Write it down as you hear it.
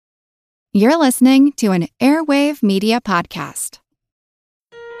You're listening to an Airwave Media Podcast.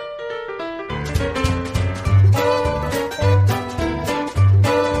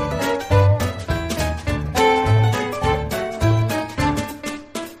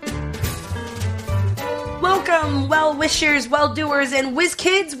 Welcome, well-wishers, well-doers, and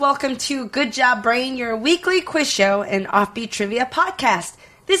whiz-kids. Welcome to Good Job Brain, your weekly quiz show and offbeat trivia podcast.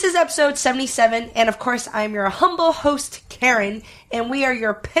 This is episode 77, and of course, I'm your humble host, Karen, and we are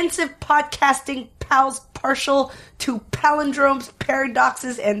your pensive podcasting pals partial to palindromes,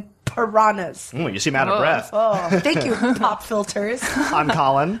 paradoxes, and piranhas. You seem out of breath. Oh, thank you, pop filters. I'm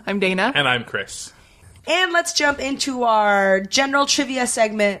Colin. I'm Dana. And I'm Chris. And let's jump into our general trivia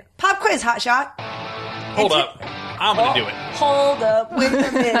segment, Pop Quiz Hotshot. Hold up. I'm going to do it. Hold up. Wait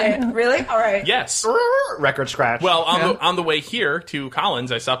a minute. Really? All right. Yes. Record scratch. Well, on the way here to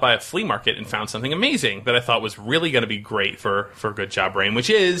Collins, I stopped by a flea market and found something amazing that I thought was really going to be great for Good Job Brain,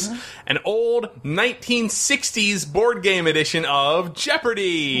 which is an old 1960s board game edition of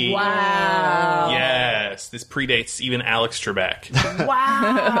Jeopardy! Wow. Yes. This predates even Alex Trebek.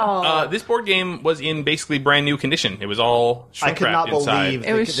 Wow. This board game was in basically brand new condition. It was all I shrink could wrapped not inside. believe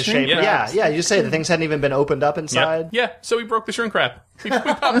It was the shrink shape. wrapped. Yeah, you say the things hadn't even been opened up inside. Yeah, so we broke the shrink wrap. We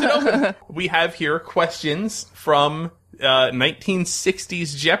popped it open. We have here questions from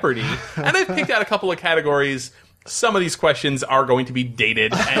 1960s Jeopardy, and I've picked out a couple of categories. Some of these questions are going to be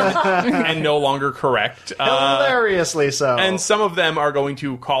dated and no longer correct. Hilariously so. And some of them are going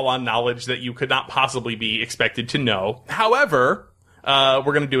to call on knowledge that you could not possibly be expected to know. However, we're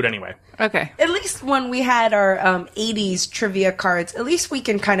going to do it anyway. Okay. At least when we had our 80s trivia cards, at least we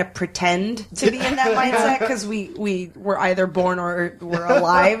can kind of pretend to be in that mindset because we were either born or were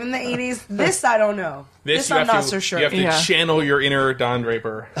alive in the 80s. This, I don't know. This you I'm have not to, so sure. You have to Yeah. channel your inner Don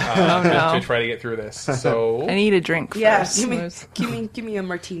Draper to try to get through this. So I need a drink Yeah, first. give me a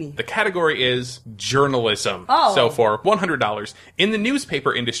martini. the category is journalism. Oh. So for $100, in the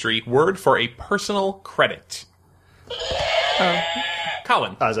newspaper industry, word for a personal credit.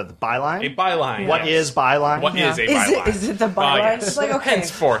 Colin, Is that the byline? a byline. What is byline? What is a Is byline? it the byline? Ah, yes. It's like, okay.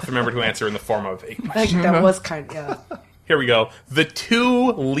 Henceforth, remember to answer in the form of a question. Like, that was kind of, yeah. Here we go. The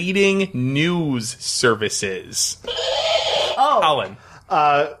two leading news services. Oh, Colin.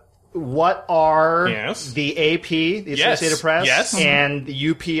 What are Yes. the AP, the Yes. Associated Press, Yes. and the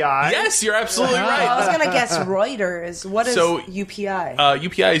UPI? Yes, you're absolutely I right. was going to guess Reuters. What is So, UPI?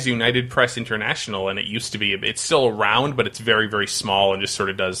 UPI is United Press International, and it used to be, it's still around, but it's very, very small and just sort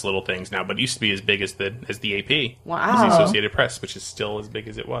of does little things now. But it used to be as big as the AP. Wow. As the Associated Press, which is still as big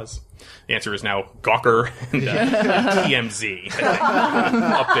as it was. The answer is now Gawker and TMZ.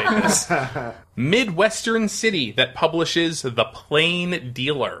 Update this. Midwestern city that publishes The Plain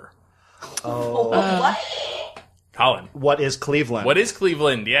Dealer. What? Colin. What is Cleveland? What is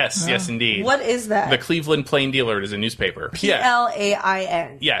Cleveland? Yes, yes, indeed. What is that? The Cleveland Plain Dealer is a newspaper.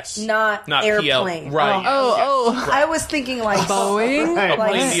 P-L-A-I-N. Yes. Not airplane. PL. Right. Oh, I was thinking like Boeing? Right. A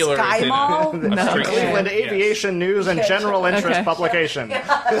plain like dealer Sky is in Mall. a straight- Cleveland Yes. Aviation News and General Interest Okay. Publication.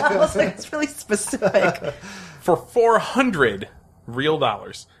 I was like, it's really specific. For 400 real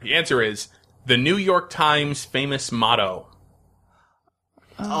dollars. The answer is the New York Times famous motto.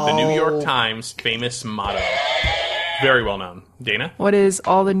 The New York Times famous motto. Very well known. Dana? What is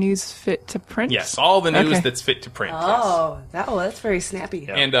all the news fit to print? Yes, all the news Okay. that's fit to print. Oh, that's very snappy.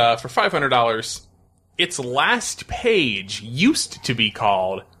 Yes. And for $500, its last page used to be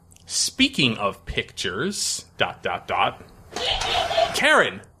called Speaking of Pictures, ...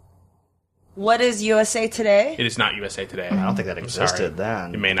 Karen. What is USA Today? It is not USA Today. I don't think that sorry. existed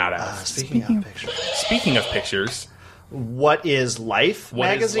then. It may not have. Speaking of pictures. Speaking of pictures, What is Life what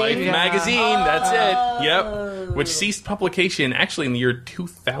is magazine? Life magazine? That's it. Yep. Which ceased publication actually in the year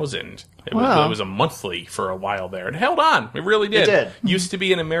 2000. It Wow. was a monthly for a while there. It held on. It really did. It did. Used to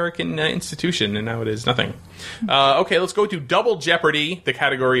be an American institution, and now it is nothing. Okay, let's go to Double Jeopardy. The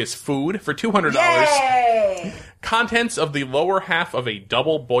category is food for $200. Yay! Contents of the lower half of a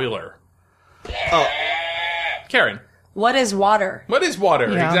double boiler. Oh. Karen. What is water? What is water?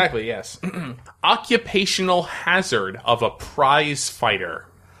 Yeah. Exactly, yes. Occupational hazard of a prize fighter.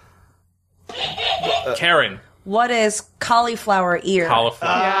 Karen. What is cauliflower ear?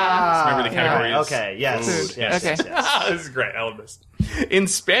 Cauliflower. Remember the category is Okay, yes. food. Yes, Okay. yes, yes. This is great. I love this. In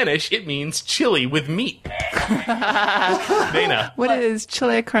Spanish, it means chili with meat. Dana. What is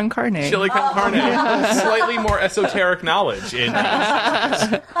chile con carne? Chili con carne. Slightly more esoteric knowledge in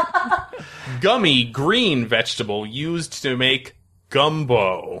gummy green vegetable used to make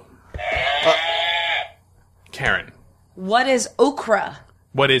gumbo. Karen. What is okra?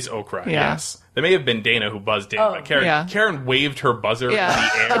 What is okra? Yeah. Yes. There may have been Dana who buzzed in, but Karen, Yeah. Karen waved her buzzer in Yeah.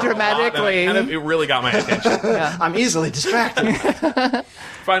 the air a lot, Dramatically. and it really got my attention. I'm easily distracted.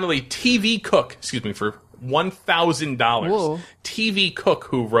 Finally, TV Cook, for $1,000. Whoa. TV Cook,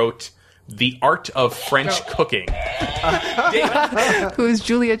 who wrote The Art of French Cooking. Dana, Who is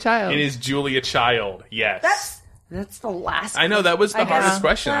Julia Child? it is Julia Child, yes. That's the last. I know, that was the I guess. hardest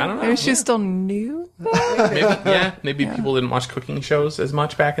question. I don't know. Maybe she's still new. Maybe people didn't watch cooking shows as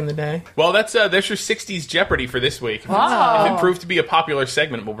much back in the day. Well, there's your 60s Jeopardy for this week. Wow. If it proved to be a popular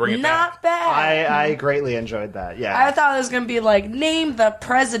segment, we'll bring it back. Not bad. I greatly enjoyed that. Yeah. I thought it was going to be like, name the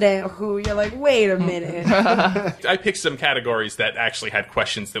president who you're like, wait a minute. I picked some categories that actually had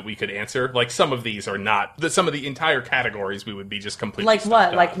questions that we could answer. Like, some of these are not. Some of the entire categories we would be just completely Like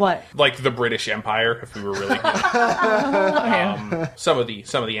what? stumped Like on. what? Like the British Empire, if we were really good. Yeah. Some of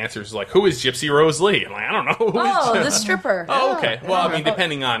the answers, like, who is Gypsy Rose Lee? I'm like, I don't know. Who is Oh, the stripper. Oh, okay. Well, I mean,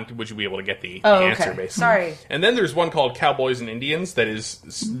 depending on, would you be able to get the Oh, answer, okay. basically. Sorry. And then there's one called Cowboys and Indians that is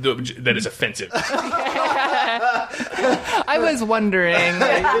offensive. I was wondering.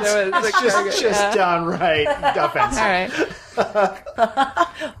 Like, there was It's just downright offensive. all right.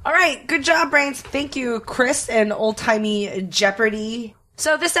 All right, good job, Brains. Thank you, Chris and Old Timey Jeopardy.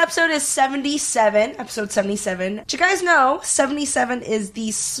 So this episode is 77, episode 77. Did you guys know 77 is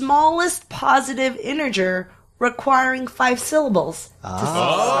the smallest positive integer requiring 5 syllables?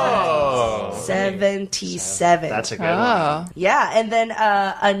 Oh. 77. That's a good one. Oh. Yeah, and then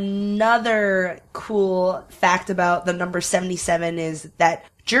another cool fact about the number 77 is that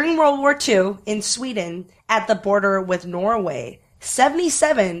during World War II in Sweden, at the border with Norway,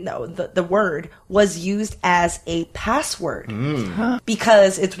 77, the word, was used as a password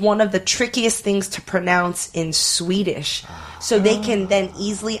because it's one of the trickiest things to pronounce in Swedish. So they can then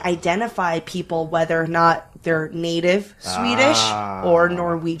easily identify people whether or not they're native Swedish or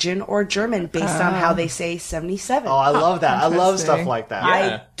Norwegian or German based on how they say 77. Oh, I love that. I love stuff Interesting. like that. Yeah.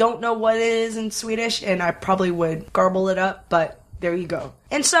 I don't know what it is in Swedish, and I probably would garble it up, but there you go.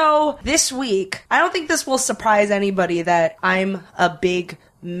 And so this week, I don't think this will surprise anybody that I'm a big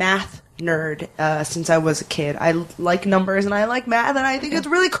math nerd since I was a kid. I like numbers and I like math, and I think it's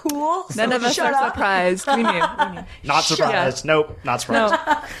really cool. None So of us shut are up. surprised. We knew. Not surprised. Nope, not surprised.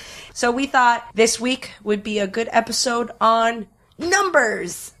 No. So we thought this week would be a good episode on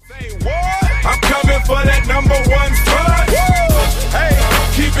numbers. I'm coming for that number one spot. Hey,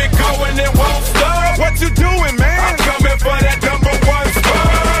 keep it going, it won't stop. What you doing, man? I'm coming for that number one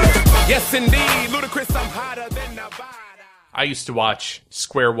spot. Yes, indeed, Ludacris, I'm hotter than Nevada. I used to watch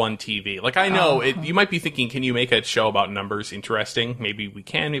Square One TV. Like, I know, you might be thinking, can you make a show about numbers interesting? Maybe we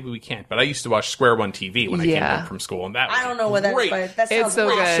can, maybe we can't. But I used to watch Square One TV when I came Yeah. home from school. And that was I don't know what that's, great. but that sounds It's so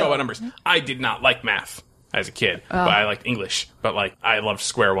great. good. Show about numbers. I did not like math as a kid, but I liked English. But, like, I loved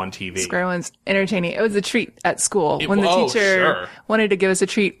Square One TV. Square One's entertaining. It was a treat at school when the oh, teacher sure. wanted to give us a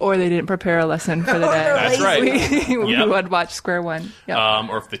treat, or they didn't prepare a lesson for the day. That's right. We Yep. would watch Square One. Yep.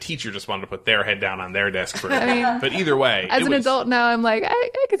 Or if the teacher just wanted to put their head down on their desk for it. mean, but either way. As it an was- adult now, I'm like,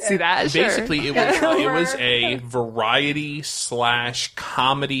 I could see that. Sure. Basically, it was a variety /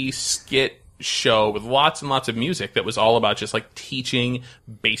 comedy skit show with lots and lots of music that was all about just like teaching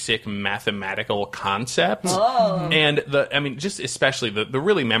basic mathematical concepts. And just especially the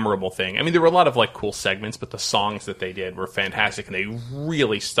really memorable thing. I mean, there were a lot of like cool segments, but the songs that they did were fantastic and they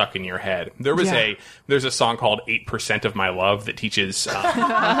really stuck in your head. There's a song called 8% of My Love that teaches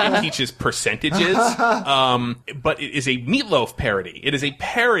it teaches percentages. But it is a Meatloaf parody. It is a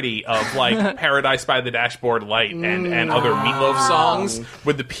parody of like Paradise by the Dashboard Light and other Meatloaf songs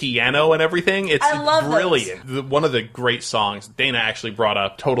with the piano and everything. It's I love those. brilliant. One of the great songs Dana actually brought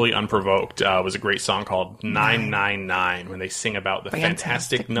up, totally unprovoked, was a great song called 999 when they sing about the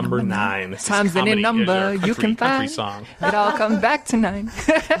fantastic number 9. This is Times any comedy, number country- you can country find. song. It all comes back to 9.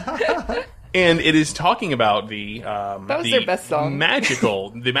 And it is talking about the was their best song.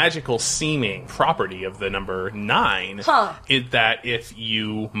 the magical seeming property of the number 9 is that if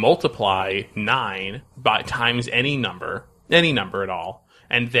you multiply 9 by times any number at all,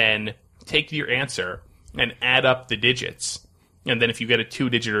 and then take your answer and add up the digits, and then if you get a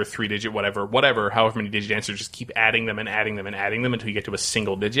 2-digit or 3-digit, whatever, however many digit answer, just keep adding them and adding them and adding them until you get to a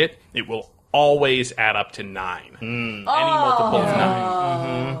single digit. It will always add up to 9. Any multiple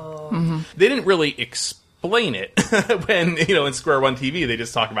of 9. They didn't really explain it when, in Square One TV, they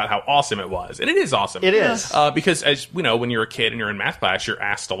just talk about how awesome it was. And it is awesome. It is. Because as we know, when you're a kid and you're in math class, you're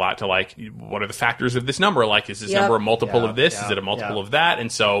asked a lot to like, what are the factors of this number? Like, is this Yep. number a multiple of this? Yeah, Is it a multiple yeah. of that?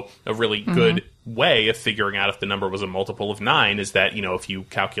 And so a really good way of figuring out if the number was a multiple of 9 is that, if you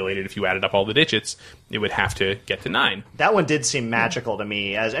added up all the digits, it would have to get to 9. That one did seem magical to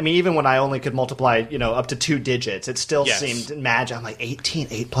me. Even when I only could multiply, up to 2 digits, it still seemed magic. I'm like, 18,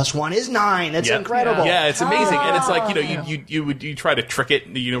 8 plus 1 is 9. It's incredible. Yeah, it's amazing. And it's like, you try to trick it,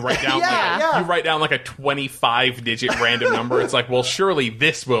 write down, you write down like a 25-digit random number. It's like, well, surely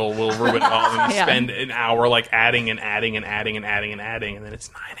this will ruin it all. And you spend an hour like adding and adding and adding and adding and adding, and then it's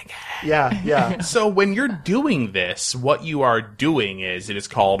 9 again. Yeah. So when you're doing this, what you are doing is,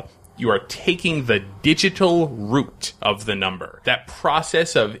 you are taking the digital root of the number. That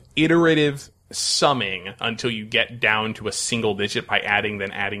process of iterative summing until you get down to a single digit by adding,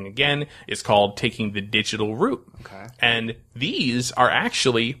 then adding again, is called taking the digital root. Okay. And these are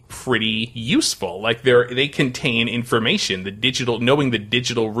actually pretty useful. Like they contain information. Knowing the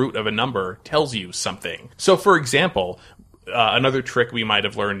digital root of a number tells you something. So for example, another trick we might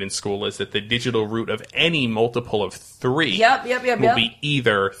have learned in school is that the digital root of any multiple of 3 will be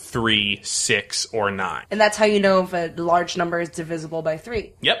either 3, 6, or 9. And that's how you know if a large number is divisible by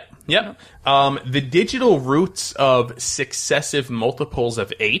 3. Yep. The digital roots of successive multiples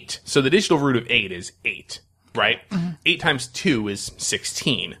of 8. So the digital root of 8 is 8, right? Mm-hmm. 8 times 2 is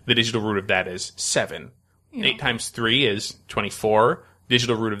 16. The digital root of that is 7. 8 times 3 is 24.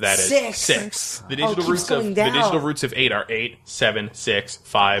 Digital root of that is 6. The digital roots of 8 are 8, 7, 6,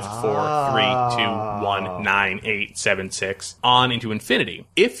 5, 4, 3, 2, 1, 9, 8, 7, 6, on into infinity.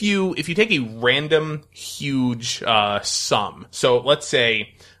 If you take a random huge sum, so let's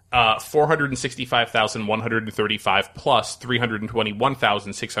say 465,135 plus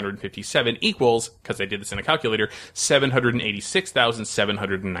 321,657 equals, because I did this in a calculator,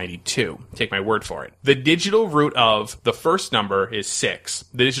 786,792. Take my word for it. The digital root of the first number is 6.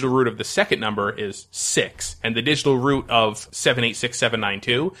 The digital root of the second number is 6. And the digital root of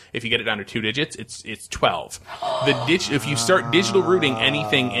 786,792, if you get it down to 2 digits, it's 12. If you start digital rooting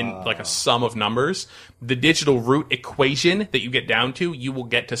anything in like a sum of numbers, the digital root equation that you get down to, you will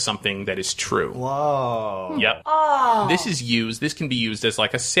get to something that is true. Whoa. Yep. This can be used as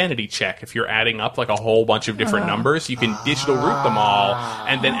like a sanity check. If you're adding up like a whole bunch of different numbers, you can digital root them all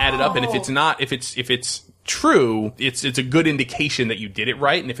and then add it up. And if it's true, it's a good indication that you did it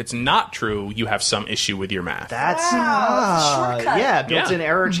right. And if it's not true, you have some issue with your math. That's built-in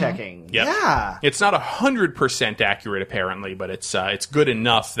error checking. Yep. Yeah. It's not 100% accurate apparently, but it's good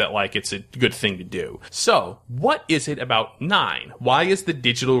enough that like it's a good thing to do. So, what is it about 9? Why is the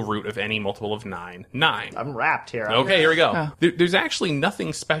digital root of any multiple of 9 9? I'm wrapped here. Okay, here we go. There's actually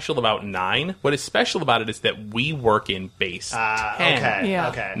nothing special about 9. What is special about it is that we work in base 10.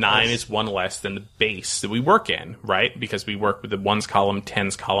 Okay. 9 is one less than the base that we work in, right? Because we work with the ones column,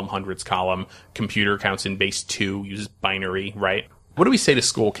 tens column, hundreds column. Computer counts in base 2, uses binary, right? What do we say to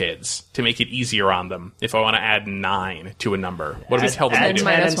school kids to make it easier on them if I want to add 9 to a number? What do we tell them to add do?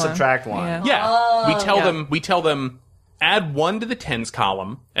 10 and subtract 1. We tell them add 1 to the tens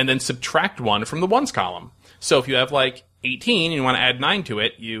column and then subtract 1 from the ones column. So if you have like 18 and you want to add 9 to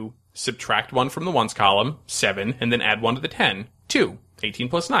it, you subtract 1 from the ones column, 7, and then add 1 to the 10, 2. 18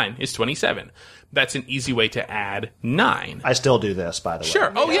 plus 9 is 27. That's an easy way to add 9. I still do this, by the way.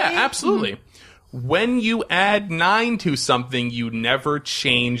 Sure. Oh, yeah, absolutely. When you add 9 to something, you never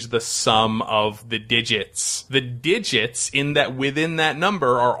change the sum of the digits. The digits within that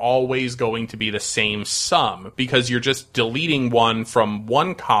number are always going to be the same sum because you're just deleting 1 from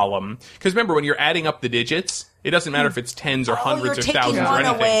one column. Because remember, when you're adding up the digits, it doesn't matter if it's tens or hundreds or thousands or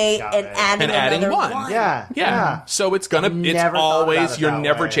anything. Away and adding one. Yeah. So you're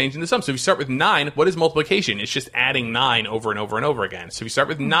never changing the sum. So if you start with 9, what is multiplication? It's just adding 9 over and over and over again. So if you start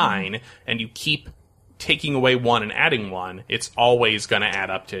with 9 and you keep taking away 1 and adding 1, it's always going to add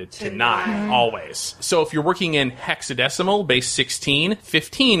up to 9. Always. So if you're working in hexadecimal, base 16,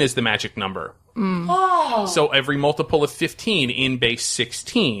 15 is the magic number. So every multiple of 15 in base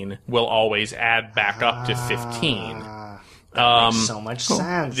 16 will always add back up to 15. That makes so much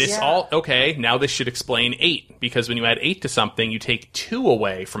sense. Now this should explain 8, because when you add 8 to something, you take 2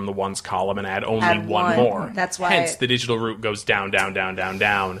 away from the ones column and add only one more. That's why. Hence, the digital root goes down, down, down, down,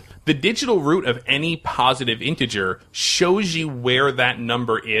 down. The digital root of any positive integer shows you where that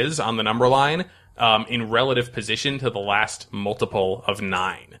number is on the number line in relative position to the last multiple of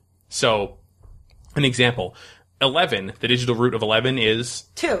 9. So, an example, 11, the digital root of 11 is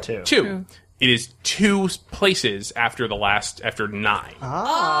 2. 2. It is 2 places after 9.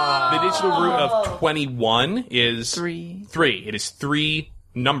 The digital root of 21 is 3. It is 3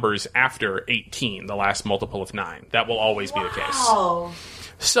 numbers after 18, the last multiple of 9. That will always be the case.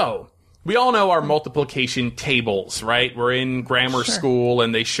 So, We all know our multiplication tables, right? We're in grammar school,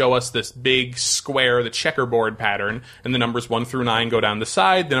 and they show us this big square, the checkerboard pattern, and the numbers 1 through 9 go down the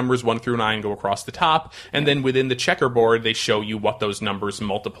side, the numbers 1 through 9 go across the top, and then within the checkerboard, they show you what those numbers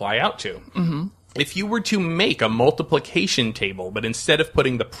multiply out to. Mm-hmm. If you were to make a multiplication table, but instead of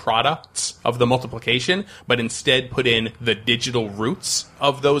putting the products of the multiplication, but instead put in the digital roots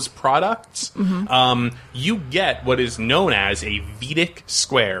of those products, you get what is known as a Vedic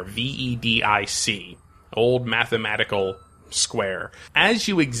square, VEDIC, old mathematical square. As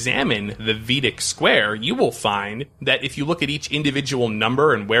you examine the Vedic square, you will find that if you look at each individual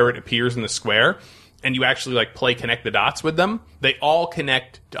number and where it appears in the square, and you actually like play connect the dots with them, they all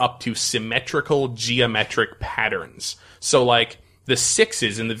connect up to symmetrical geometric patterns. So like the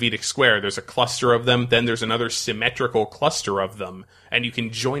 6s in the Vedic square, there's a cluster of them, then there's another symmetrical cluster of them, and you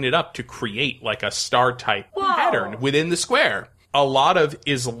can join it up to create like a star type pattern within the square. A lot of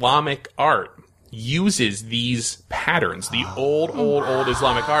Islamic art uses these patterns, the old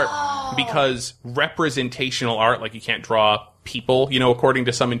Islamic art, because representational art, like you can't draw people, you know, according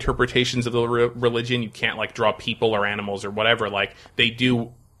to some interpretations of the religion, you can't like draw people or animals or whatever. Like they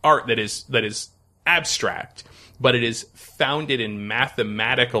do art that is abstract, but it is founded in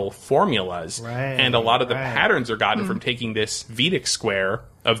mathematical formulas. Right, and a lot of the patterns are gotten from taking this Vedic square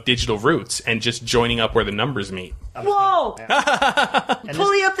of digital roots and just joining up where the numbers meet. Whoa!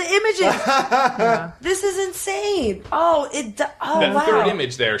 Pulling up the images. This is insane. Oh, that third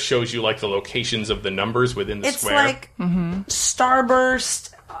image there shows you like the locations of the numbers within the square. It's like starburst.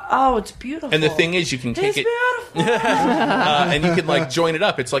 Oh, it's beautiful. And the thing is, you can take it, and you can like join it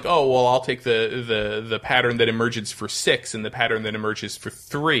up. It's like, oh, well, I'll take the pattern that emerges for 6 and the pattern that emerges for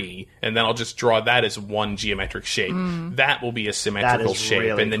 3, and then I'll just draw that as one geometric shape. That will be a symmetrical shape,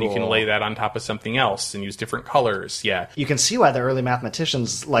 really, and then you can lay that on top of something else and use different colors. Yeah, you can see why the early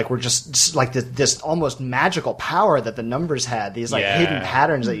mathematicians like were just like this almost magical power that the numbers had. These like hidden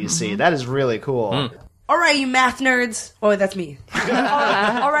patterns that you see. That is really cool. All right, you math nerds. Oh, that's me.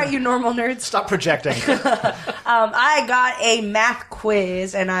 All right, you normal nerds. Stop projecting. I got a math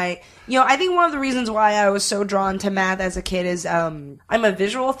quiz, and I think one of the reasons why I was so drawn to math as a kid is I'm a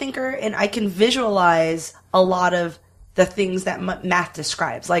visual thinker, and I can visualize a lot of the things that math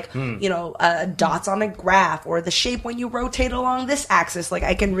describes, like, dots on a graph, or the shape when you rotate along this axis. Like,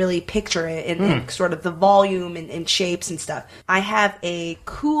 I can really picture it in sort of the volume and shapes and stuff. I have a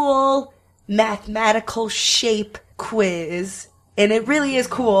cool mathematical shape quiz, and it really is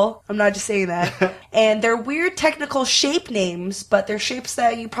cool. I'm not just saying that. And they're weird technical shape names, but they're shapes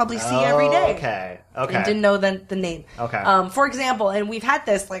that you probably see every day. Okay. And didn't know the name. Okay. For example, and we've had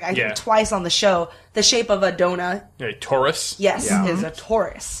this like I think twice on the show, the shape of a donut. A torus? Yes, is a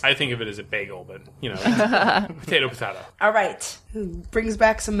torus. I think of it as a bagel, but potato. All right. Brings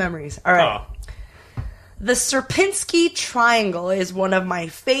back some memories. All right. The Sierpinski triangle is one of my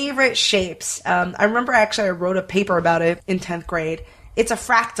favorite shapes. I remember actually I wrote a paper about it in 10th grade. It's a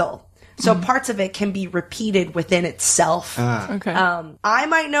fractal. So parts of it can be repeated within itself. Okay. I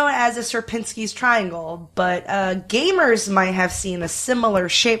might know it as a Sierpinski's triangle, but gamers might have seen a similar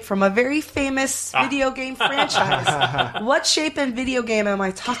shape from a very famous video game franchise. What shape and video game am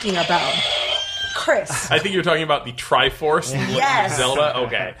I talking about? Chris. I think you're talking about the Triforce in Zelda.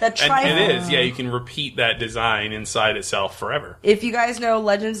 Okay. The Triforce. And it is, you can repeat that design inside itself forever. If you guys know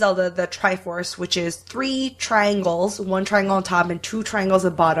Legend of Zelda, the Triforce, which is 3 triangles, 1 triangle on top and 2 triangles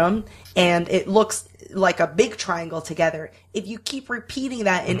at bottom, and it looks like a big triangle together. If you keep repeating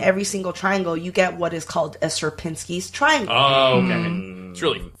that in every single triangle, you get what is called a Sierpinski's triangle. Oh, okay. It's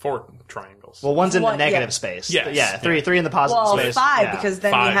really 4 triangles. Well, one's in the negative space. Yes. Three in the positive space. 5, because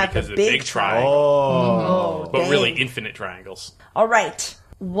then you have the big triangle. But really infinite triangles. All right.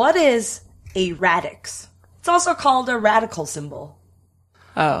 What is a radix? It's also called a radical symbol.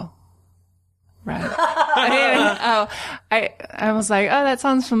 Oh. Right. I was like, oh, that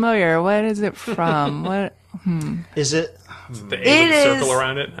sounds familiar. What is it from? What? Is it? The A with the circle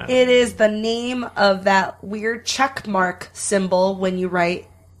around it? It is the name of that weird check mark symbol when you write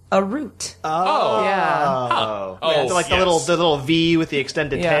a root. Oh. Yeah. Like the little V with the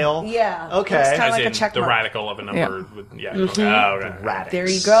extended tail? Yeah. Okay. It's kind of As like in a check the mark. radical of a number. Yeah. Radix. There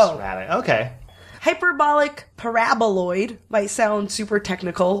you go. Okay. Hyperbolic paraboloid might sound super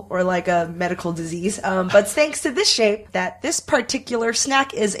technical or like a medical disease, but thanks to this shape, that this particular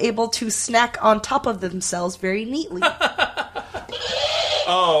snack is able to snack on top of themselves very neatly.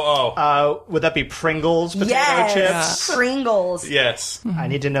 Would that be Pringles potato Yes, chips? Pringles. Yes. I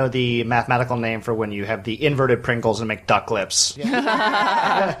need to know the mathematical name for when you have the inverted Pringles and make duck lips. We've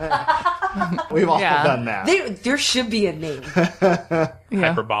all done that. There should be a name.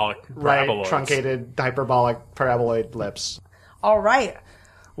 Hyperbolic Right, paraboloids. truncated, hyperbolic, paraboloid lips. All right.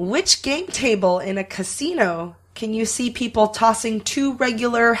 Which game table in a casino can you see people tossing 2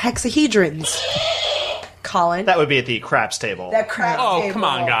 regular hexahedrons? Colin. That would be at the craps table. That craps Oh, table. come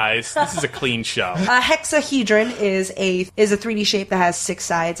on, guys. This is a clean show. A hexahedron is a 3D shape that has 6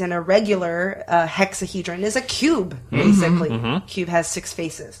 sides, and a regular hexahedron is a cube, basically. Cube has 6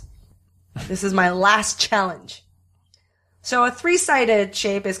 faces. This is my last challenge. So a 3-sided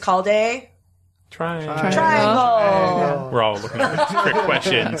shape is called a triangle. We're all looking at trick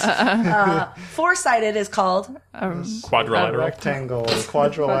questions. 4-sided is called Quadrilateral. Rectangle,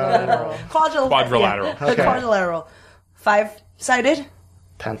 quadrilateral, Quadrilateral. Yeah, the quadrilateral. 5-sided.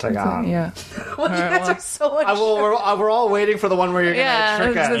 pentagon. Yeah. Well, you guys are so much. We're all waiting for the one where you're going to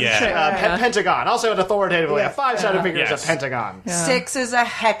trick us. it's a trick. Pentagon. Also, authoritatively, a 5-sided figure is Yes. a pentagon. 6 is a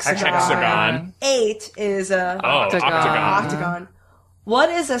hexagon. Hexagon. 8 is a Octagon. octagon. What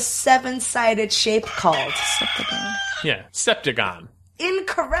is a 7-sided shape called? Yeah. Septagon.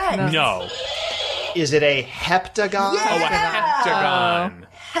 Incorrect. No. Is it a heptagon? Yeah. Oh, a heptagon.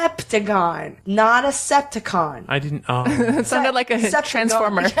 Heptagon, not a septicon. I didn't. It sounded like a Septagon.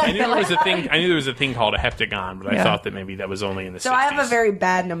 transformer. I knew there was a thing. I knew there was a thing called a heptagon, but I Yeah. thought that maybe that was only in the 60s. So I have a very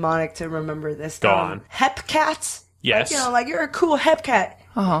bad mnemonic to remember this. Go on. Hepcats. Yes. Like you're a cool hepcat.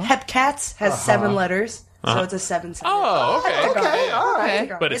 Hepcats has 7 letters, so it's a 7-sided. Oh, okay. Okay, all right.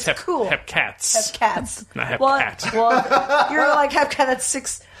 Heptagon. But it's cool. hepcats. Hepcats. Not Well, hepcat. you're like hepcat. That's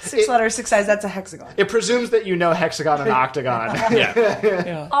 6 letters, 6 sides. That's a hexagon. It presumes that you know hexagon and octagon.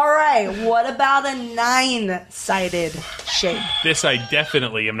 Yeah. All right. What about a 9-sided shape? This I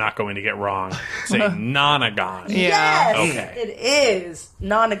definitely am not going to get wrong. It's a nonagon. Yes, Okay. it is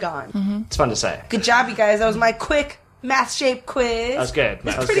nonagon. It's fun to say. Good job, you guys. That was my quick math shape quiz. That was good.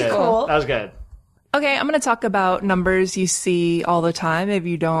 That was pretty good. cool. That was good. Okay, I'm going to talk about numbers you see all the time. Maybe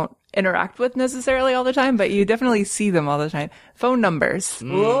you don't interact with necessarily all the time, but you definitely see them all the time. Phone numbers.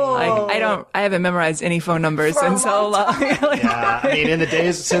 Like I haven't memorized any phone numbers For a in so long long. Like, Yeah, I mean, in the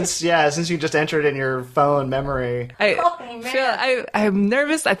days since you just entered in your phone memory. I'm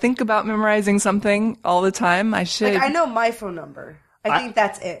nervous. I think about memorizing something all the time. I should. Like, I know my phone number. I think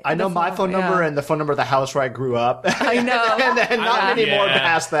that's it. I know my phone number yeah. and the phone number of the house where I grew up. I know. and not many more Yeah.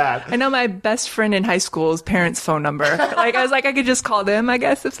 past that. I know my best friend in high school's parents' phone number. Like, I was like, I could just call them, I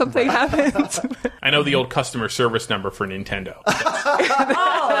guess, if something happens. I know the old customer service number for Nintendo.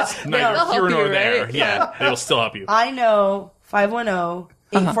 Oh, Neither help here nor you, there. right? Yeah, they will still help you. I know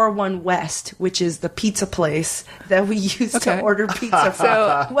 510-841 West, which is the pizza place that we use to Okay. order pizza from.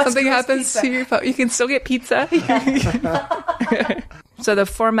 So West something Coast happens Pizza. to your phone, you can still get pizza. So the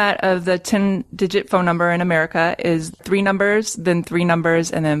format of the 10-digit phone number in America is 3 numbers, then 3 numbers,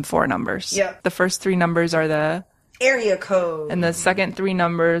 and then 4 numbers. Yep. The first 3 numbers are the, Area code. and the second 3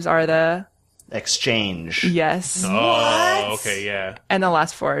 numbers are the Exchange. yes. Oh, okay, yeah. And the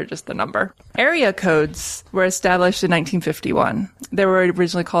last 4 are just the number. Area codes were established in 1951. They were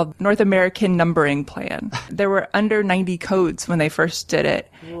originally called North American Numbering Plan. There were under 90 codes when they first did it.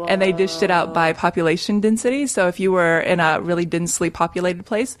 And they dished it out by population density. So if you were in a really densely populated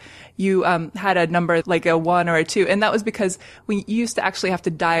place, you had a number like a 1 or a 2. And that was because you used to actually have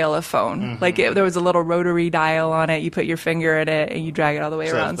to dial a phone. Like there was a little rotary dial on it. You put your finger in it and you drag it all the way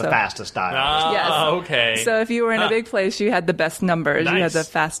So around. it's the fastest dial. Oh, Yes. okay. So if you were in a big place, you had the best numbers. You had Nice. the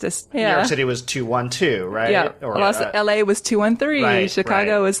fastest. New Yeah. York City was 212, right? Yeah. Or, LA was 213. Right,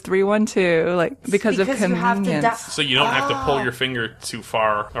 Chicago right. was 312. Like because of you have to convenience. So you don't have to pull your finger too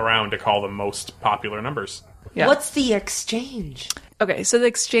far around to call the most popular numbers. Yeah. What's the exchange? Okay, so the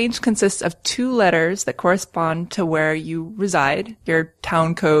exchange consists of 2 letters that correspond to where you reside, your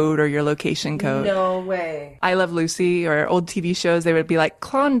town code or your location code. No way. I Love Lucy or old TV shows, they would be like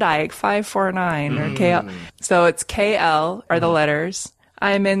Klondike 549 or KL. So it's KL are the letters.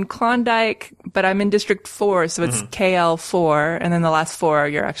 I'm in Klondike, but I'm in District 4, so it's KL4, and then the last 4 are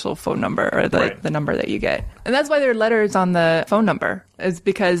your actual phone number or Right. the number that you get. And that's why there are letters on the phone number, is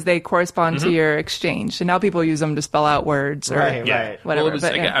because they correspond to your exchange. And now people use them to spell out words or Right, Yeah. right. whatever. Well, it was,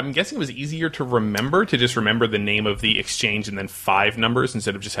 but, yeah. I'm guessing it was easier to remember to just remember the name of the exchange and then 5 numbers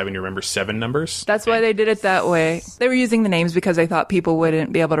instead of just having to remember 7 numbers. That's why they did it that way. They were using the names because they thought people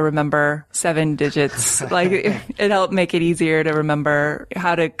wouldn't be able to remember 7 digits. Like it helped make it easier to remember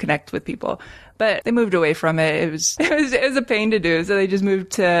how to connect with people. But they moved away from it. It was a pain to do. So they just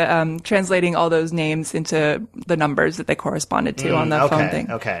moved to translating all those names into the numbers that they corresponded to on the phone thing.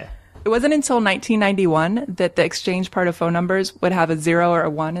 Okay. It wasn't until 1991 that the exchange part of phone numbers would have a 0 or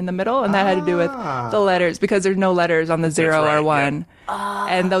a 1 in the middle, and that had to do with the letters, because there's no letters on the 0 or 1. Yeah.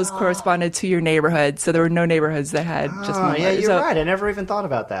 And those corresponded to your neighborhood, so there were no neighborhoods that had just one yeah, letter. you're right. I never even thought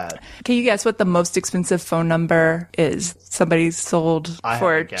about that. Can you guess what the most expensive phone number is? Somebody sold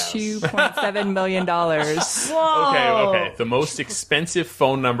for guess. $2.7 million. Okay. The most expensive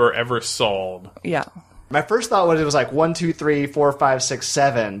phone number ever sold. Yeah. My first thought was it was like 1, 2, 3, 4, 5, 6,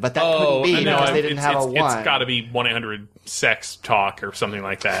 7, but that couldn't be because they didn't have a 1. It's got to be 1-800-SEX-TALK or something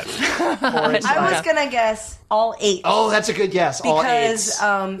like that. I was gonna guess all 8. Oh, that's a good guess. All 8s. Because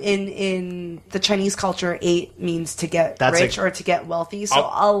in the Chinese culture, 8 means to get rich or to get wealthy. So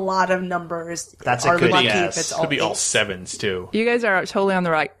a lot of numbers are lucky if it's all 8. Could be all 7s too. You guys are totally on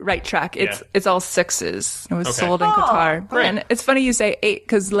the right track. It's all 6s. It was sold in Qatar. Great. And it's funny you say 8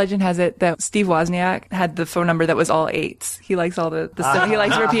 because legend has it that Steve Wozniak had the phone number that was all 8s. He likes all the he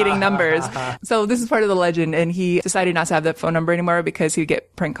likes repeating numbers. So this is part of the legend, and he decided not to have that phone number anymore because he'd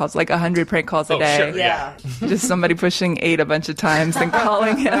get prank calls, like 100 prank calls a day. Sure, yeah. Just somebody pushing 8 a bunch of times and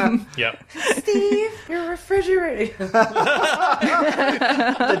calling him. Yep. Steve, your refrigerator.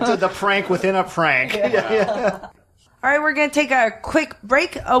 the prank within a prank. Yeah. All right, we're going to take a quick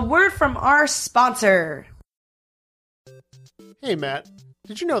break. A word from our sponsor. Hey, Matt.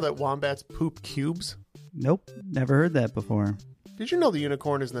 Did you know that wombats poop cubes? Nope, never heard that before. Did you know the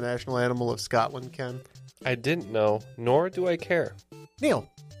unicorn is the national animal of Scotland, Ken? I didn't know, nor do I care. Neil,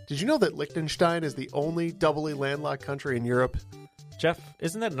 did you know that Liechtenstein is the only doubly landlocked country in Europe? Jeff,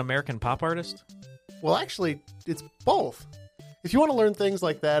 isn't that an American pop artist? Well, actually, it's both. If you want to learn things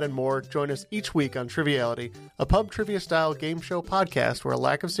like that and more, join us each week on Triviality, a pub trivia-style game show podcast where a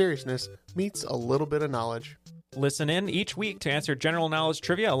lack of seriousness meets a little bit of knowledge. Listen in each week to answer general knowledge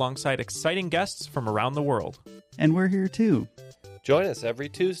trivia alongside exciting guests from around the world. And we're here too. Join us every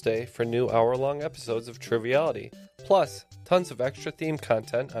Tuesday for new hour-long episodes of Triviality, plus tons of extra themed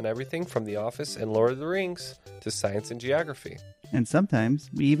content on everything from The Office and Lord of the Rings to science and geography. And sometimes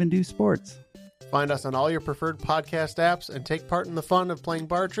we even do sports. Find us on all your preferred podcast apps and take part in the fun of playing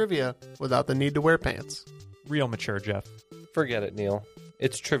bar trivia without the need to wear pants. Real mature, Jeff. Forget it, Neil.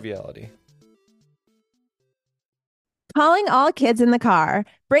 It's Triviality. Calling all kids in the car.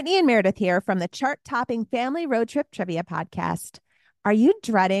 Brittany and Meredith here from the chart-topping Family Road Trip Trivia Podcast. Are you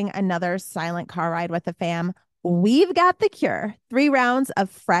dreading another silent car ride with the fam? We've got the cure. 3 rounds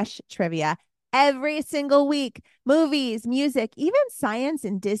of fresh trivia every single week. Movies, music, even science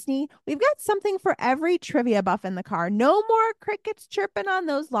and Disney. We've got something for every trivia buff in the car. No more crickets chirping on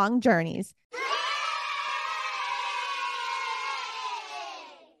those long journeys.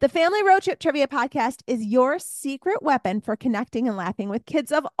 The Family Road Trip Trivia Podcast is your secret weapon for connecting and laughing with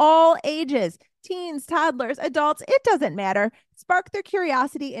kids of all ages. Teens, toddlers, adults, it doesn't matter. Spark their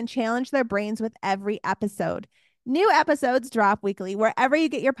curiosity and challenge their brains with every episode. New episodes drop weekly wherever you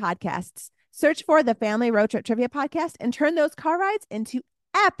get your podcasts. Search for the Family Road Trip Trivia Podcast and turn those car rides into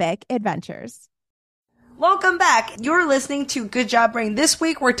epic adventures. Welcome back. You're listening to Good Job Brain. This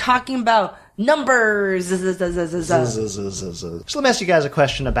week we're talking about numbers. So let me ask you guys a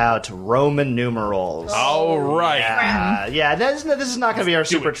question about Roman numerals. All right. Yeah, this is not going to be our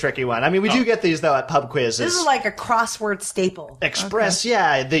super tricky one. I mean, we do get these, though, at pub quizzes. This is like a crossword staple. Express,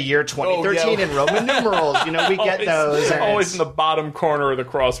 the year 2013 in Roman numerals. You know, we get those. Always in the bottom corner of the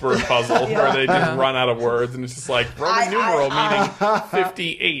crossword puzzle where they just run out of words, and it's just like Roman numeral meaning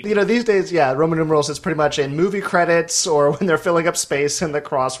 58. You know, these days, Roman numerals is pretty much in movie credits or when they're filling up space in the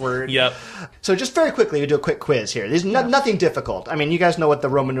crossword. Yep. So just very quickly, we do a quick quiz here. There's nothing difficult. I mean, you guys know what the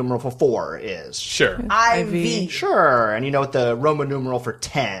Roman numeral for 4 is. Sure. IV. Sure. And you know what the Roman numeral for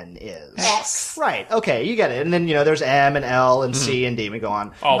 10 is. X. Right. Okay, you get it. And then, there's M and L and C and D. We go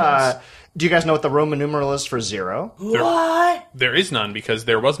on. All those. Do you guys know what the Roman numeral is for 0? What? There is none because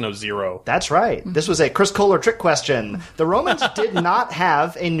there was no 0. That's right. This was a Chris Kohler trick question. The Romans did not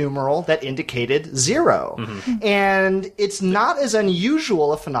have a numeral that indicated 0. And it's not as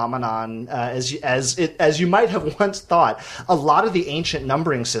unusual a phenomenon as you might have once thought. A lot of the ancient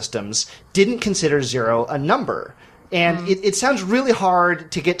numbering systems didn't consider 0 a number. And it sounds really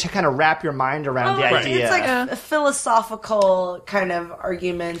hard to get to kind of wrap your mind around the idea. It's like a philosophical kind of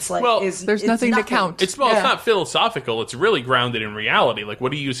arguments. Like, Well, there's nothing to count. It's not philosophical. It's really grounded in reality. Like,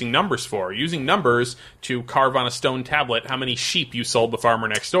 what are you using numbers for? You're using numbers to carve on a stone tablet how many sheep you sold the farmer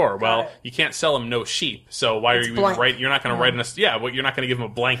next door. Well, you can't sell him no sheep. So why are you even writing? You're not going to write you're not going to give him a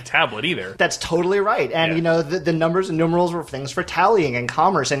blank tablet either. That's totally right. And, you know, the numbers and numerals were things for tallying and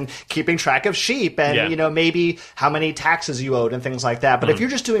commerce and keeping track of sheep and, you know, maybe how many taxes you owed and things like that. But if you're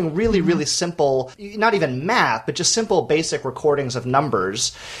just doing really, really simple, not even math, but just simple basic recordings of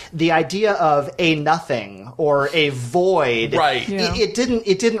numbers, the idea of a nothing or a void,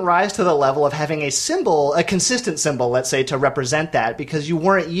 it didn't rise to the level of having a symbol, a consistent symbol, let's say, to represent that, because you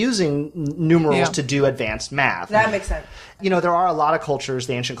weren't using numerals to do advanced math. That makes sense. You know, there are a lot of cultures,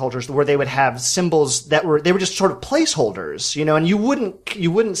 the ancient cultures, where they would have symbols that were just sort of placeholders, you know, and you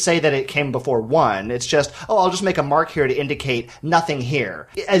wouldn't say that it came before 1. It's just, I'll just make a mark here to indicate nothing here.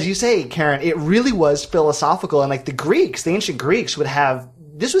 As you say, Karen, it really was philosophical, and like the ancient Greeks would have,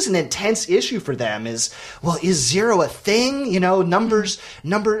 this was an intense issue for them is 0 a thing? You know,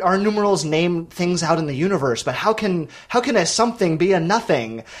 our numerals name things out in the universe, but how can a something be a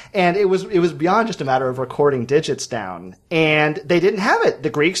nothing? And it was beyond just a matter of recording digits down. And they didn't have it. The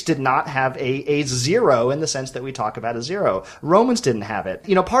Greeks did not have a 0 in the sense that we talk about a 0. Romans didn't have it.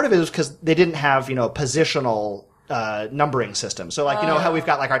 You know, part of it was because they didn't have, you know, positional numbering system. So like, you know how we've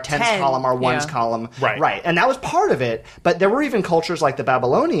got like our tens column, our ones column. Right. And that was part of it. But there were even cultures like the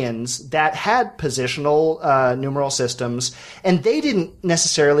Babylonians that had positional numeral systems, and they didn't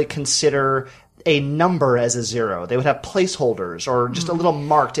necessarily consider a number as a 0. They would have placeholders or just a little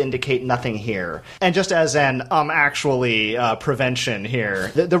mark to indicate nothing here. And just as an prevention here,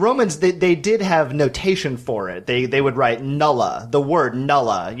 the Romans, they did have notation for it. They would write nulla, the word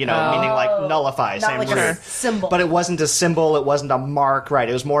nulla, you know, meaning like nullify, not same like root. a symbol. But it wasn't a symbol, it wasn't a mark, right?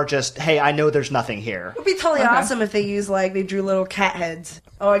 It was more just, hey, I know there's nothing here. It would be totally awesome if they drew little cat heads.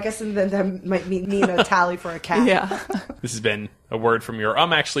 Oh, I guess then that might mean a tally for a cat. Yeah. This has been a word from your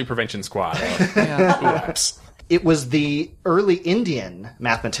prevention squad. It was the early Indian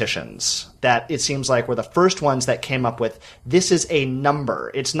mathematicians that it seems like were the first ones that came up with, this is a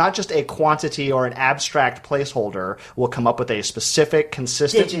number. It's not just a quantity or an abstract placeholder. We'll come up with a specific,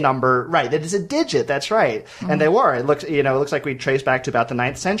 consistent number. Right, that is a digit, that's right. And they were. It looks like we trace back to about the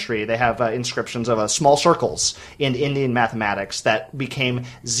 9th century. They have inscriptions of small circles in Indian mathematics that became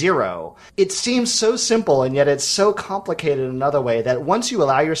 0. It seems so simple, and yet it's so complicated in another way that once you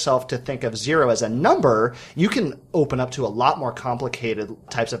allow yourself to think of 0 as a number, you can open up to a lot more complicated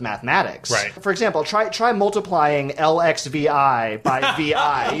types of mathematics. Right. For example, try multiplying LXVI by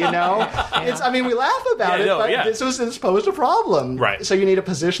VI, you know? We laugh about it, but this posed a problem. Right. So you need a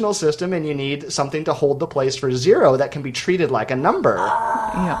positional system, and you need something to hold the place for 0 that can be treated like a number.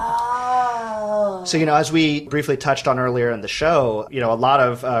 So, you know, as we briefly touched on earlier in the show, you know, a lot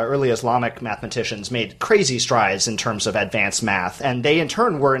of early Islamic mathematicians made crazy strides in terms of advanced math, and they in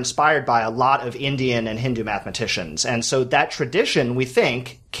turn were inspired by a lot of Indian and Hindu mathematicians. And so that tradition, we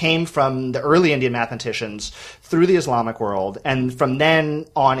think, came from the early Indian mathematicians through the Islamic world, and from then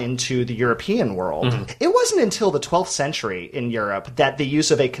on into the European world. It wasn't until the 12th century in Europe that the use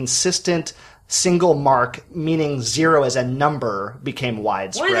of a consistent single mark, meaning 0 as a number, became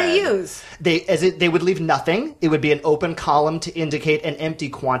widespread. What do they use? They would leave nothing. It would be an open column to indicate an empty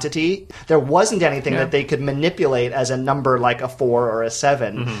quantity. There wasn't anything that they could manipulate as a number like a 4 or a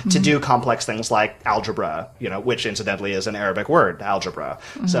 7 to do complex things like algebra, you know, which incidentally is an Arabic word, algebra.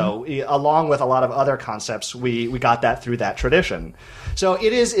 So along with a lot of other concepts, we got that through that tradition. So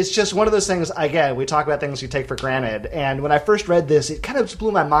it's just one of those things, again, we talk about things you take for granted. And when I first read this, it kind of just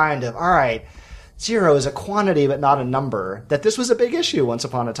blew my mind of, all right, 0 is a quantity but not a number, that this was a big issue once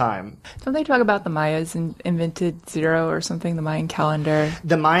upon a time. Don't they talk about the Mayas invented 0 or something, the Mayan calendar?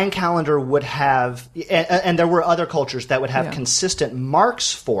 The Mayan calendar would have, and there were other cultures that would have consistent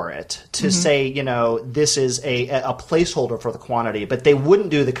marks for it to say, you know, this is a placeholder for the quantity, but they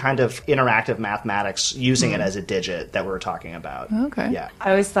wouldn't do the kind of interactive mathematics using it as a digit that we were talking about. Okay. Yeah. I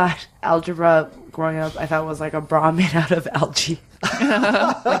always thought algebra growing up, I thought was like a bra made out of algae.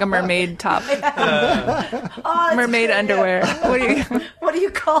 Like a mermaid top. Mermaid underwear. What do you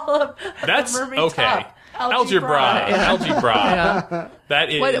call them? That's mermaid okay. top? Algebra. Yeah.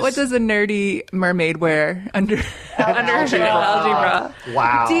 That is. What does a nerdy mermaid wear under algebra?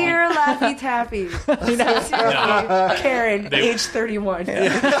 Wow. Dear Laffy Taffy. Seriously, Karen, age 31.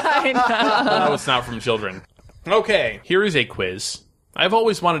 I know. No, it's not from children. Okay, here is a quiz I've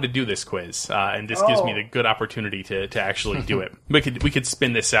always wanted to do this quiz, and this gives me the good opportunity to actually do it. We could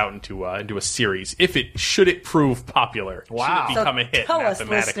spin this out into a series if should it prove popular. Wow. Should it become a hit tell us,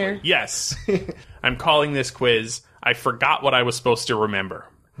 mathematically? listener. Yes. I'm calling this quiz I Forgot What I Was Supposed to Remember,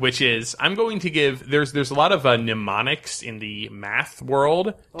 which is I'm going to give there's a lot of mnemonics in the math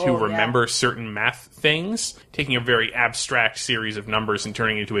world to remember certain math things, taking a very abstract series of numbers and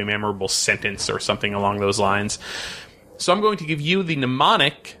turning it into a memorable sentence or something along those lines. So I'm going to give you the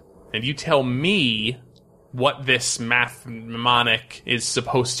mnemonic, and you tell me what this math mnemonic is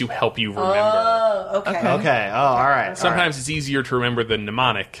supposed to help you remember. Oh, okay. Okay. Oh, all right. Sometimes it's easier to remember the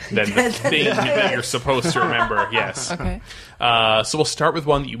mnemonic than the thing that you're supposed to remember. Yes. Okay. So we'll start with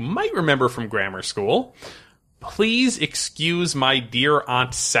one that you might remember from grammar school. Please excuse my dear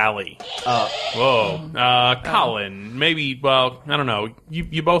Aunt Sally. Colin, maybe, well, I don't know.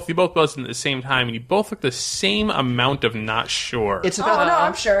 You both buzzed at the same time, and you both look the same amount of not sure. It's about. Oh, no,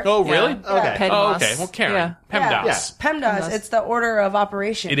 I'm sure. Oh, really? Yeah. Okay. Oh, okay. Well, Karen. Yeah. PEMDAS. Yeah. PEMDAS. It's the order of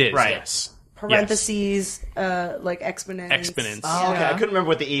operation. It is, Right. yes. Parentheses, like exponents. Exponents. Oh, okay. Yeah. I couldn't remember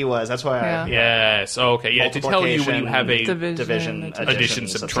what the E was. That's why. Yeah. Yes. Okay. Yeah. To tell you when you have a Division, addition,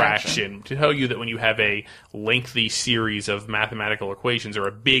 subtraction. To tell you that when you have a lengthy series of mathematical equations or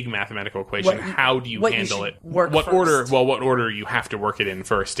a big mathematical equation, how do you handle it? What order you have to work it in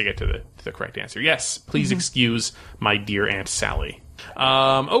first to get to the correct answer. Yes, please excuse my dear Aunt Sally.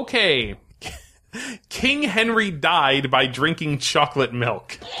 Okay. King Henry died by drinking chocolate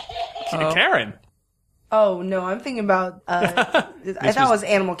milk. Karen. Oh, no, I'm thinking about, I thought it was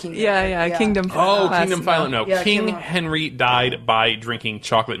Animal Kingdom. Yeah. Kingdom. Oh, Class. Kingdom Silent. No, Yeah, King Kingdom. Henry died by drinking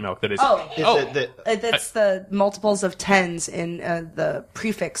chocolate milk. That is. It's the multiples of tens in the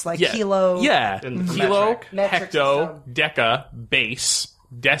prefix, like kilo. Yeah. And the Kilo, metric hecto, deca, base,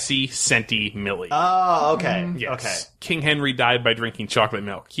 deci, centi, milli. Oh, okay. Yes. Okay. King Henry died by drinking chocolate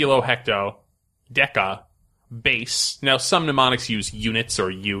milk. Kilo, hecto, deca, base. Now, some mnemonics use units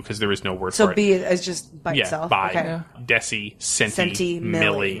or U because there is no word So for it. B is just by Yeah, itself. by. Okay. Yeah. Deci, centi, Centi,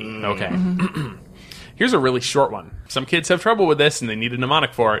 milli. milli. Okay. Here's a really short one. Some kids have trouble with this and they need a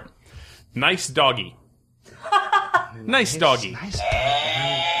mnemonic for it. Nice doggy. Nice doggy.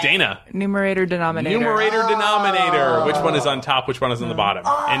 Dana. Numerator, denominator. Numerator, denominator. Which one is on top? Which one is on the bottom?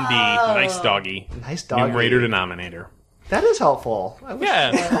 ND. Nice doggy. Nice doggy. Numerator, denominator. That is helpful. I wish,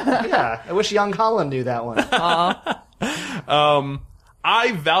 Yeah. yeah. I wish young Colin knew that one.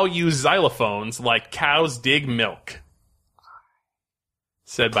 I value xylophones like cows dig milk.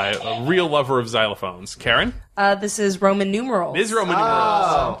 Said by a real lover of xylophones. Karen? This is Roman numerals. It is Roman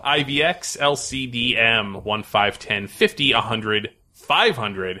numerals. IVX, LCDM, 1, 5, 10, 50, 100,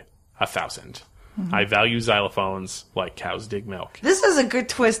 500, 1,000. I value xylophones like cows dig milk. This is a good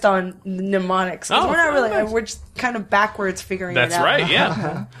twist on mnemonics. 'Cause we're not really, we're just kind of backwards figuring That's it out. right,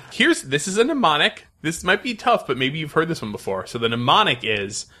 yeah. This is a mnemonic. This might be tough, but maybe you've heard this one before. So the mnemonic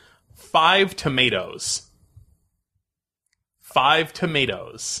is 5 tomatoes. 5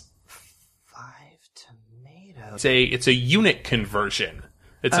 tomatoes. 5 tomatoes. It's a unit conversion.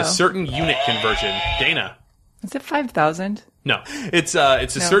 It's a certain unit conversion. Dana. Is it 5,000? No, it's a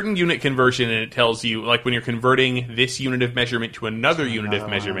certain unit conversion, and it tells you, like, when you're converting this unit of measurement to another unit of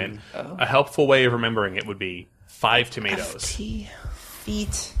measurement, a helpful way of remembering it would be 5 tomatoes.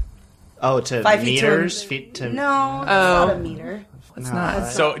 Feet. Oh, to 5 feet meters? to Feet to... No, it's not a meter. It's not.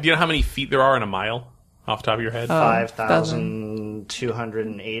 So, do you know how many feet there are in a mile off the top of your head?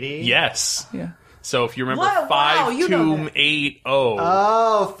 5,280? Yes. Yeah. So if you remember Wow, you know that. 5280.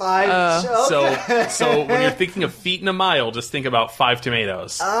 Oh, 5... okay. So when you're thinking of feet in a mile, just think about 5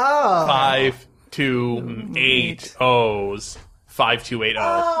 tomatoes. Oh. 5280s. 5280.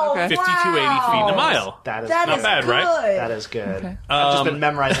 Okay. 5280 feet in a mile. That is That Not is bad, good. right? That is good. Okay. I've just been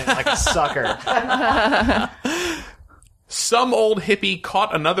memorizing it like a sucker. Some old hippie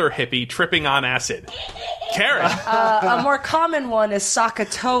caught another hippie tripping on acid. Karen. A more common one is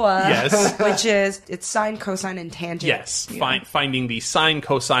SOHCAHTOA. Yes. Which is, it's sine, cosine, and tangent. Yes, finding the sine,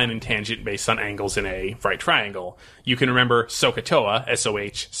 cosine, and tangent based on angles in a right triangle. You can remember SOHCAHTOA,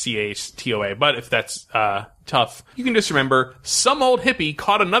 SOHCHTOA, but if that's tough, you can just remember some old hippie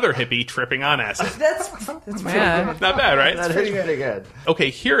caught another hippie tripping on acid. That's pretty Man. good. Not bad, right? That is pretty good. Okay,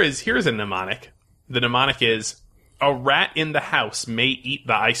 here's a mnemonic. The mnemonic is, a rat in the house may eat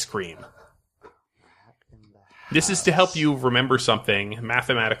the ice cream. This is to help you remember something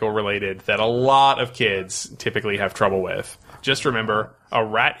mathematical related that a lot of kids typically have trouble with. Just remember, a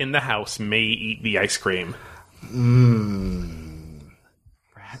rat in the house may eat the ice cream.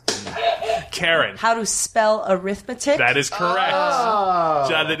 Karen. How to spell arithmetic? That is correct. Oh.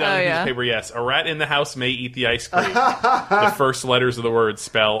 Jotted it down in the newspaper, yes. A rat in the house may eat the ice cream. Oh. The first letters of the word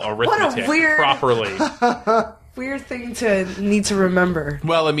spell arithmetic properly. Weird thing to need to remember.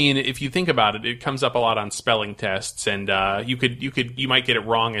 Well, I mean, if you think about it, it comes up a lot on spelling tests, and you might get it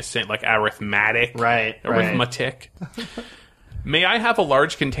wrong as saying like arithmetic, right? Arithmetic. May I have a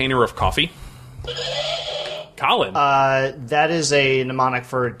large container of coffee? Colin. That is a mnemonic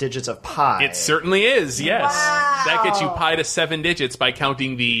for digits of pi. It certainly is, yes. Wow. That gets you pi to 7 digits by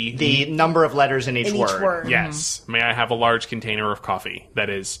counting the number of letters in each word. Yes. May I have a large container of coffee?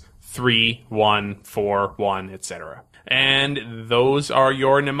 That is 3, 1, 4, 1, etc. And those are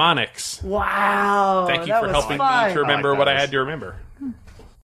your mnemonics. Wow. Thank you for helping me to remember what I had to remember.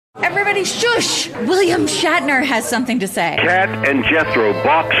 Everybody shush! William Shatner has something to say. Cat and Jethro,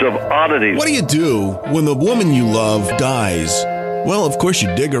 box of oddities. What do you do when the woman you love dies? Well, of course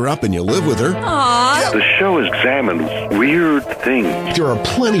you dig her up and you live with her. Aww. The show examines weird things. There are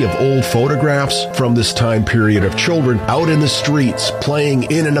plenty of old photographs from this time period of children out in the streets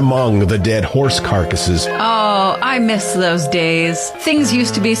playing in and among the dead horse carcasses. Oh, I miss those days. Things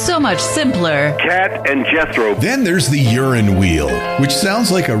used to be so much simpler. Cat and Jethro. Then there's the urine wheel, which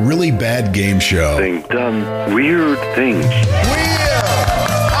sounds like a really bad game show. They've done weird things.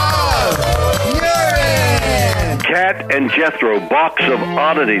 Cat and Jethro, box of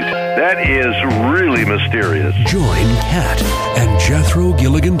oddities. That is really mysterious. Join Cat and Jethro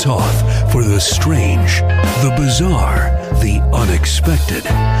Gilligan Toth for the strange, the bizarre, the unexpected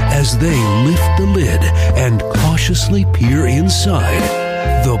as they lift the lid and cautiously peer inside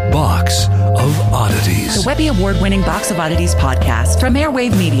the Box of Oddities. The Webby Award-winning Box of Oddities podcast from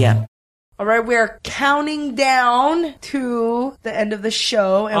Airwave Media. All right, we're counting down to the end of the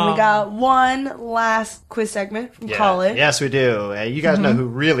show, and we got one last quiz segment from college. Yes, we do. You guys know who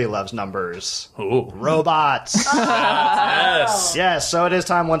really loves numbers. Ooh. Robots. Yes. Yes, so it is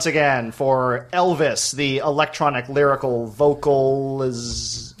time once again for Elvis, the electronic lyrical vocal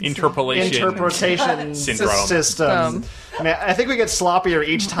interpretation syndrome. System. I mean, I think we get sloppier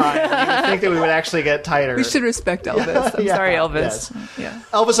each time. You would think that we would actually get tighter. We should respect Elvis. I'm sorry, Elvis. Yes. Yeah.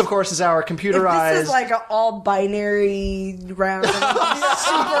 Elvis, of course, is our computerized... If this is like an all-binary round, I'm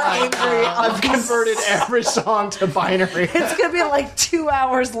super angry. I've converted every song to binary. It's going to be like 2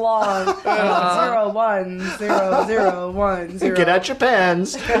 hours long. 0, 1, 0, 0, 1, 0. Get out your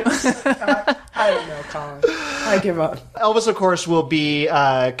pens. I don't know, Colin. I give up. Elvis, of course, will be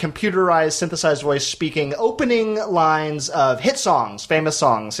computerized, synthesized voice speaking opening lines of hit songs, famous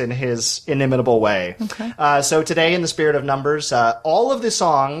songs in his inimitable way. Okay. So today, in the spirit of numbers, all of the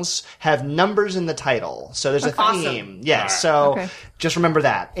songs have numbers in the title. So there's a theme. Awesome. Yes. So just remember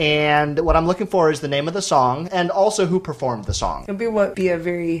that. And what I'm looking for is the name of the song and also who performed the song. It would be a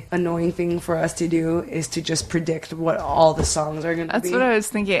very annoying thing for us to do is to just predict what all the songs are going to be. That's what I was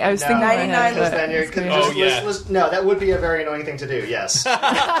thinking. I was thinking 99 was No, that would be a very annoying thing to do, yes.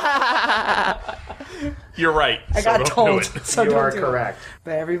 You're right. I got told. So you don't are do correct. It.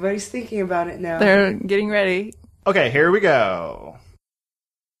 But everybody's thinking about it now. They're getting ready. Okay, here we go.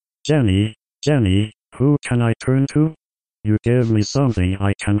 Jenny, who can I turn to? You give me something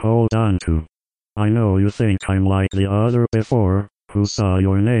I can hold on to. I know you think I'm like the other before, who saw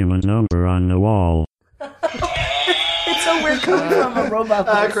your name and number on the wall. It's so weird coming from a robot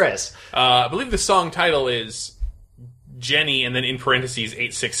voice. Chris. I believe the song title is Jenny, and then in parentheses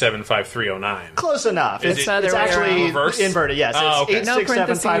 8675309. Close enough. It's actually actually reverse? inverted. Yes, Oh, okay. it's No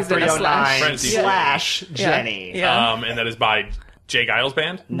parentheses and a 8675309 slash. slash Jenny. Yeah. And that is by Jay Giles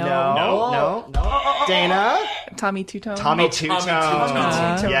Band? No. Dana. Tommy Two-Tone. Tommy Two-Tone.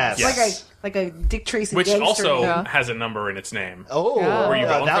 Yes. Like a Dick Tracy Which gangster also name. has a number in its name. Oh, Were you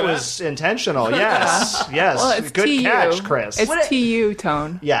going that for was intentional. Yes. Yes. Well, it's Good TU. catch, Chris. It's TU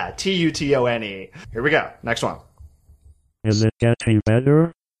tone. Yeah, T-U-T-O-N-E. Here we go. Next one. Is it getting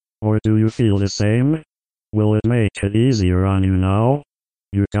better? Or do you feel the same? Will it make it easier on you now?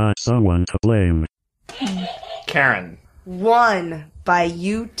 You got someone to blame. Karen. One by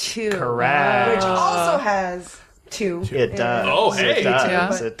U2. Correct. Which also has two. It does. Oh, hey. It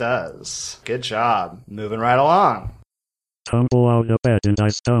does. Yeah. It does. Good job. Moving right along. Tumble out of bed and I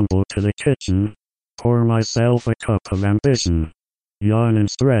stumble to the kitchen. Pour myself a cup of ambition. Yawn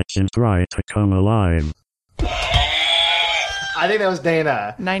and stretch and try to come alive. I think that was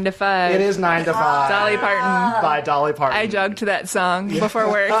Dana. 9 to 5. It is 9 to 5. Dolly Parton. By Dolly Parton. I jogged to that song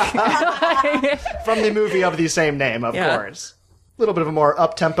before work. From the movie of the same name, of Yeah. course. A little bit of a more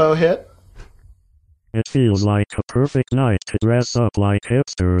up-tempo hit. It feels like a perfect night to dress up like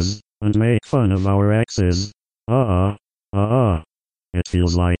hipsters and make fun of our exes. It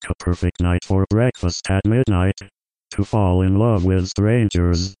feels like a perfect night for breakfast at midnight. To fall in love with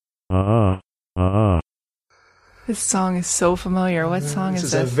strangers. This song is so familiar. What song is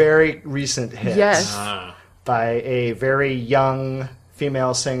This this? is a very recent hit. Yes. By a very young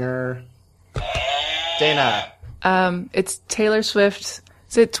female singer. Dana. It's Taylor Swift.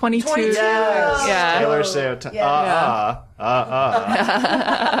 Is it 22? 22. Yes. Yeah. Taylor Swift.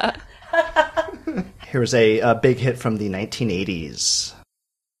 Here's a big hit from the 1980s.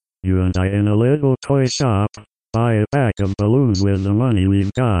 You and I in a little toy shop. Buy a pack of balloons with the money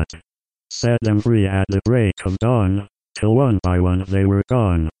we've got. Set them free at the break of dawn. Till one by one they were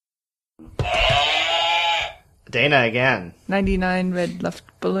gone. Dana again. 99 red left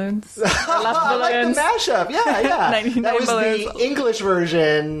balloons. I like the mashup. Yeah. 99 that was balloons. the English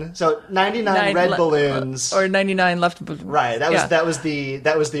version. So 99 red balloons. Or 99 left balloons. Right. That was the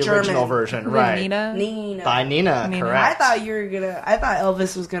German. original version. Right. Nina. By Nina. I Correct. thought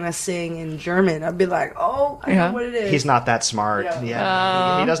Elvis was gonna sing in German. I'd be like, oh, I know what it is. He's not that smart.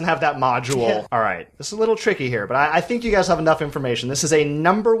 Yeah. He doesn't have that module. Yeah. All right. This is a little tricky here, but I think you guys have enough information. This is a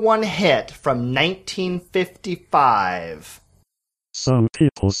 #1 hit from 1955. Some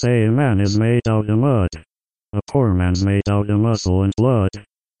people say a man is made out of mud. A poor man's made out of muscle and blood.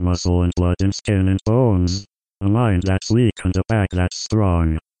 Muscle and blood and skin and bones. A mind that's weak and a back that's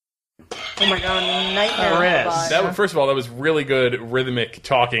strong. Oh my god, Nightmare. First of all, that was really good rhythmic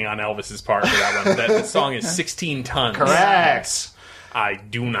talking on Elvis's part for that one. The song is 16 tons. Correct. I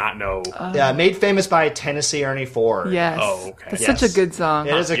do not know. Made famous by Tennessee Ernie Ford. Yes. Oh, okay. It's such a good song.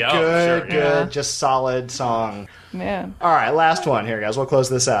 It is a good, just solid song. Man. All right, last one here, guys. We'll close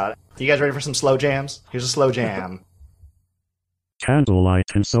this out. You guys ready for some slow jams? Here's a slow jam. Candlelight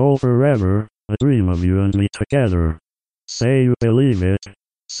and soul forever. A dream of you and me together. Say you believe it.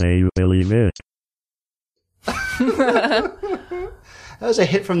 Say you believe it. That was a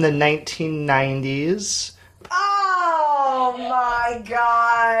hit from the 1990s. Oh my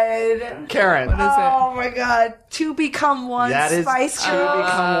god. Karen. What is Oh my god. To Become One, That is Spice To Girls.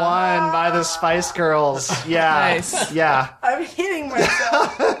 Become One by the Spice Girls. Yeah. Nice. Yeah. I'm hitting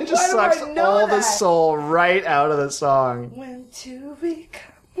myself. It just Why do sucks I know all the that? soul right out of the song. When to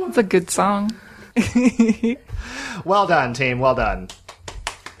become one. It's a good song. Well done, team. Well done.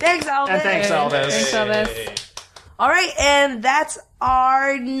 Thanks, Elvis. And thanks, Elvis. Thanks, Elvis. All right, and that's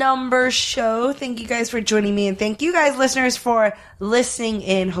our number show. Thank you guys for joining me, and thank you guys, listeners, for listening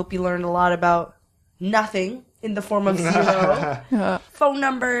in. Hope you learned a lot about nothing in the form of zero. Phone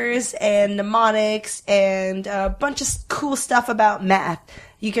numbers and mnemonics and a bunch of cool stuff about math.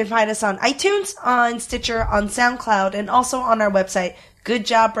 You can find us on iTunes, on Stitcher, on SoundCloud, and also on our website,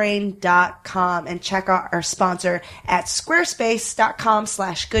 goodjobbrain.com, and check out our sponsor at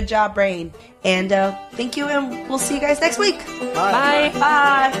squarespace.com/goodjobbrain. And thank you, and we'll see you guys next week. Bye.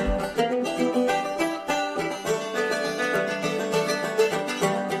 Bye.